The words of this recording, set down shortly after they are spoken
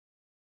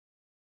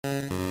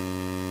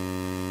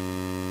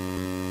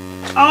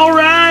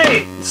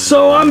Alright,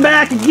 so I'm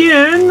back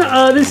again.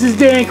 This is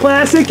Dan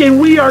Classic, and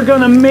we are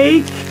gonna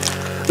make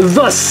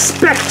the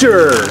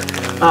Spectre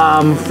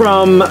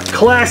from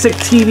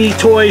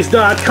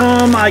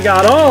ClassicTVToys.com. I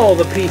got all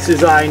the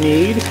pieces I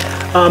need.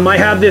 I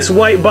have this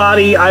white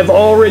body. I've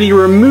already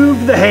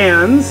removed the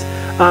hands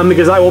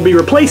because I will be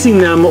replacing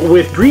them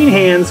with green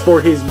hands for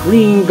his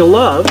green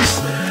gloves.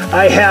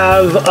 I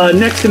have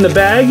next in the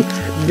bag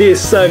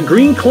this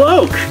green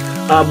cloak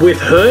with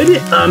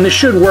hood. This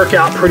should work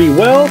out pretty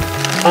well.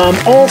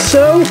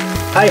 Also,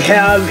 I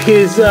have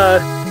his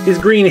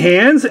green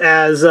hands,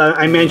 as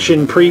I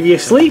mentioned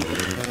previously,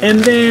 and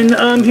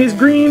then his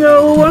green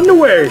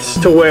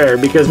underwears to wear,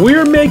 because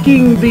we're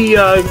making the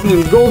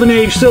Golden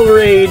Age, Silver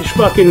Age,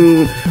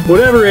 fucking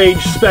whatever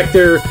age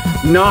Spectre,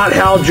 not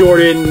Hal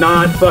Jordan,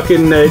 not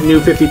fucking the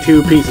new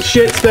 52 piece of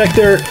shit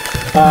Spectre.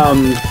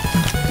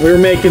 We're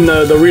making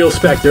the real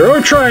Spectre, or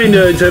trying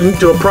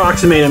to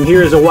approximate him.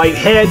 Here is a white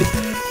head.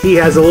 He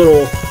has a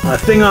little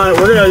thing on it.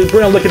 We're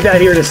gonna look at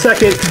that here in a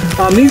second.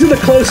 These are the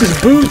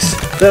closest boots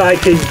that I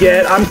could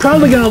get. I'm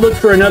probably gonna look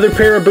for another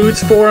pair of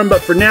boots for him,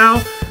 but for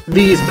now,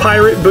 these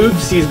pirate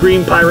boots, these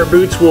green pirate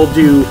boots, will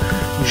do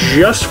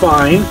just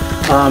fine.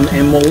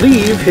 And we'll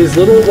leave his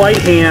little white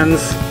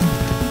hands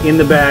in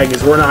the bag,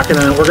 because we're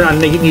gonna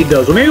need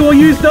those. Well, maybe we'll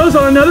use those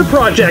on another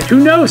project. Who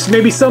knows?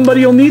 Maybe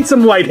somebody will need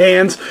some white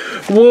hands.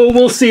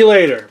 We'll see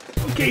later.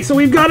 Okay, so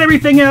we've got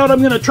everything out. I'm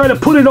going to try to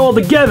put it all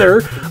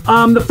together.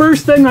 The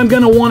first thing I'm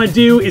going to want to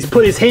do is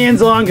put his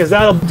hands on, because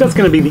that's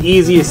going to be the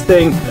easiest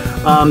thing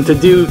to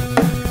do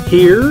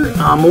here.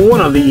 One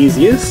of the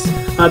easiest.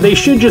 They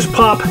should just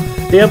pop.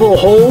 They have little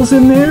holes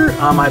in there.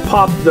 I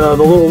popped the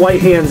little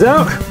white hands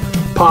out,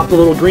 pop the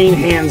little green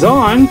hands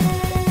on,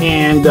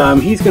 and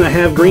he's going to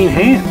have green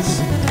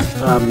hands.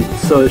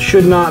 So it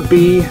should not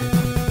be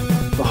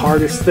the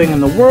hardest thing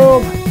in the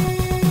world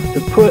to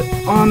put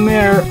on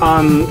there.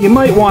 You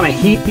might want to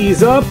heat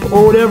these up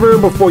or whatever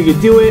before you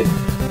do it.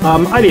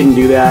 I didn't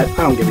do that.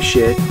 I don't give a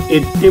shit.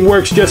 It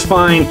works just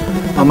fine.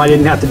 I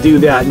didn't have to do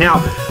that. Now,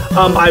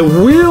 I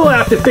will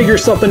have to figure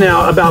something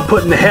out about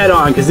putting the head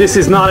on, because this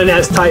is not an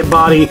S-type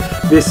body.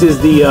 This is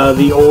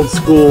the old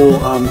school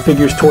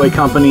Figures Toy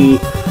Company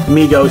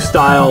Mego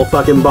style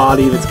fucking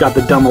body that's got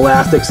the dumb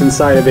elastics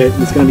inside of it,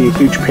 and it's going to be a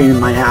huge pain in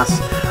my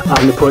ass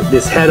to put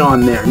this head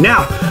on there.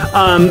 Now,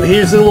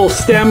 here's a little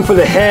stem for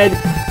the head,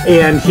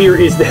 and here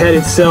is the head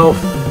itself.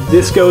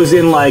 This goes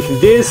in like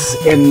this,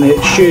 and it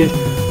should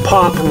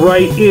pop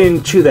right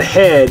into the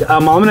head.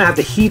 I'm going to have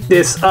to heat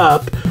this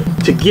up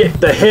to get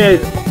the head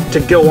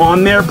to go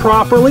on there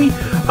properly.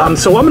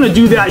 So I'm going to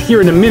do that here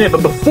in a minute,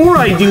 but before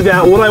I do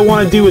that, what I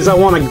want to do is I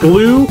want to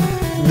glue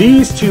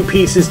these two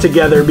pieces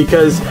together,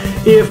 because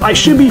if I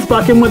should be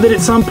fucking with it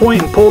at some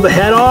point and pull the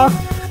head off,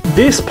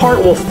 this part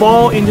will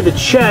fall into the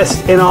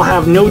chest, and I'll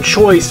have no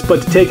choice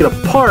but to take it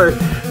apart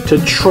to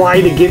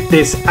try to get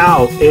this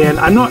out. And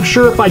I'm not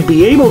sure if I'd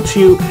be able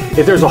to,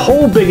 if there's a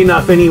hole big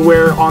enough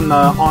anywhere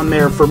on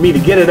there for me to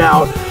get it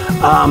out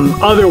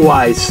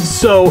otherwise.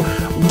 So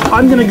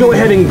I'm gonna go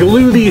ahead and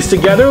glue these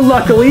together.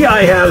 Luckily,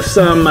 I have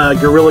some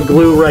Gorilla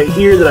Glue right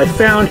here that I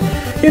found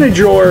in a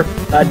drawer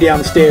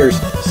downstairs.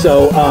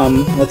 So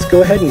let's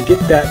go ahead and get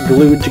that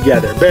glued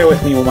together. Bear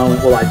with me a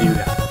moment while I do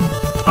that.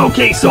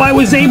 Okay, so I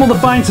was able to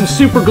find some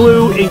super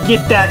glue and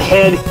get that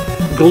head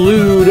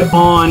glued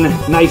on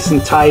nice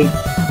and tight,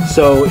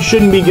 so it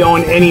shouldn't be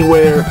going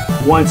anywhere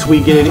once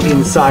we get it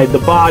inside the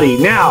body.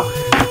 Now,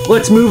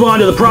 let's move on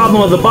to the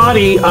problem of the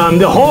body.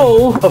 The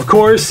hole, of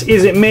course,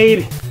 isn't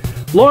made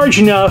large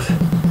enough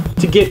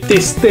to get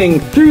this thing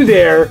through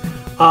there.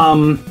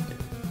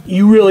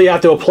 You really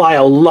have to apply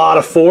a lot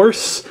of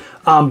force,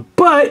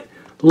 but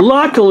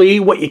luckily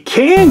what you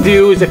can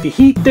do is if you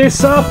heat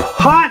this up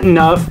hot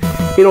enough,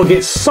 it'll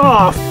get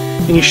soft,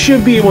 and you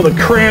should be able to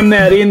cram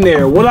that in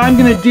there. What I'm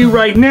going to do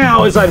right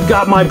now is I've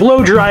got my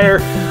blow dryer.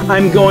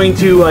 I'm going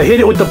to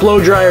hit it with the blow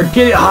dryer,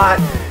 get it hot,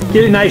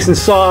 get it nice and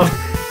soft,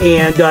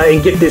 and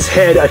get this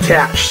head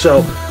attached.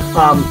 So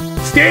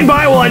stand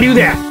by while I do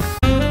that.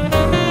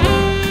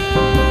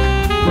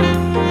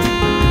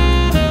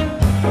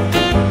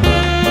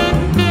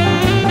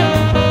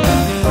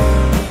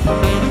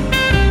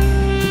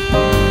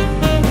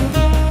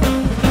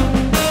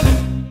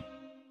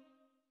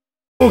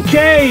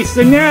 Okay,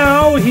 so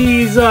now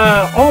he's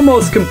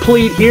almost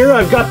complete here.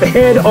 I've got the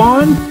head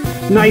on,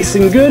 nice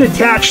and good,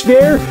 attached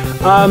there,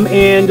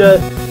 and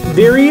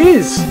there he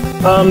is.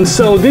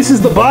 So this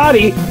is the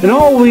body, and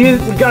all we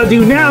got to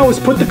do now is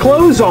put the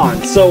clothes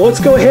on. So let's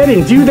go ahead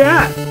and do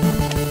that.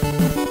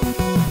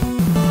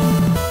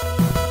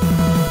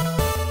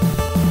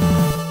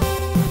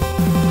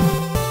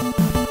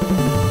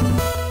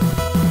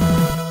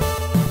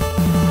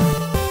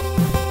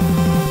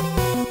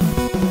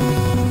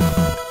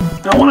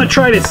 I want to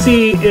try to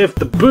see if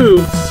the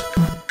boots,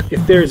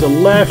 if there's a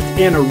left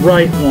and a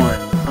right one.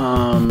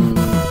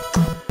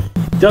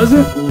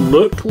 Doesn't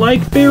look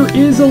like there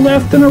is a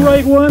left and a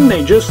right one.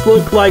 They just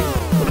look like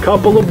a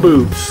couple of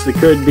boots. They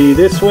could be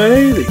this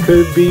way, they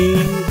could be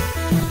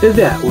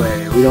that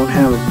way. We don't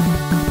have...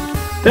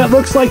 That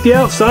looks like the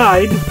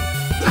outside.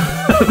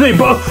 They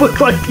both look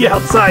like the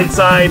outside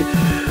side.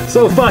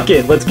 So fuck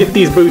it, let's get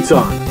these boots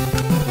on.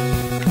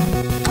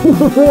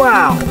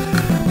 Wow,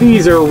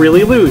 these are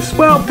really loose.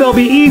 Well, they'll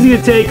be easy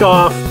to take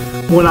off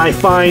when I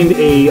find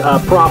a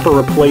proper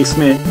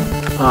replacement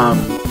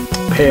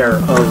pair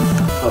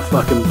of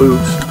fucking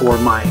boots for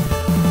my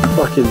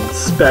fucking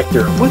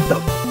Spectre. What the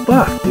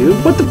fuck,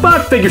 dude? What the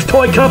fuck, Figures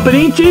Toy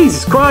Company?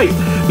 Jesus Christ.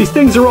 These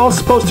things are all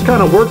supposed to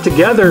kind of work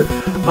together.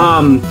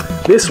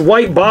 This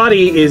white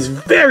body is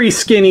very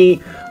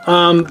skinny,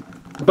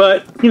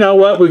 but you know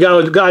what? We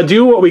gotta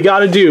do what we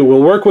gotta do.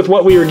 We'll work with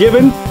what we were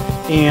given,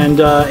 and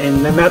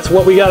then that's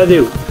what we gotta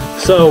do.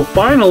 So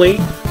finally,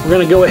 we're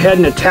gonna go ahead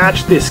and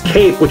attach this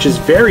cape, which is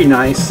very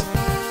nice,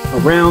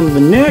 around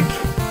the neck.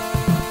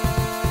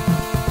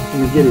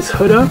 Gonna get his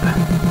hood up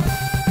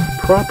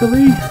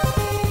properly.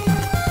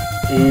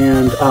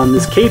 And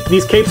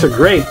these capes are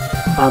great.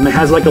 It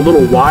has like a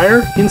little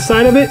wire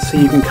inside of it, so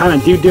you can kind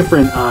of do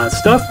different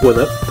stuff with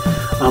it.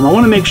 I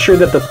want to make sure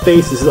that the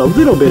face is a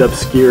little bit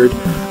obscured,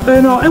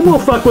 and we'll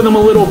fuck with them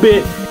a little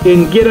bit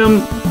and get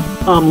them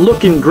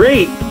looking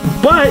great.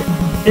 But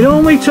it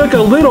only took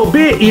a little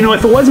bit, you know.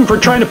 If it wasn't for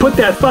trying to put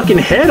that fucking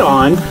head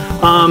on,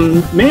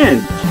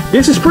 man,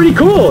 this is pretty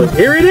cool.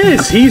 Here it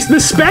is. He's the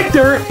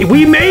Spectre.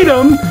 We made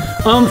him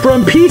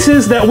from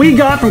pieces that we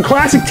got from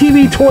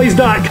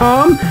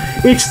ClassicTVToys.com.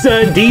 It's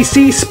the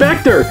DC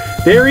Spectre.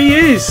 There he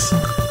is,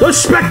 the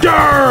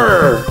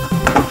Spectre!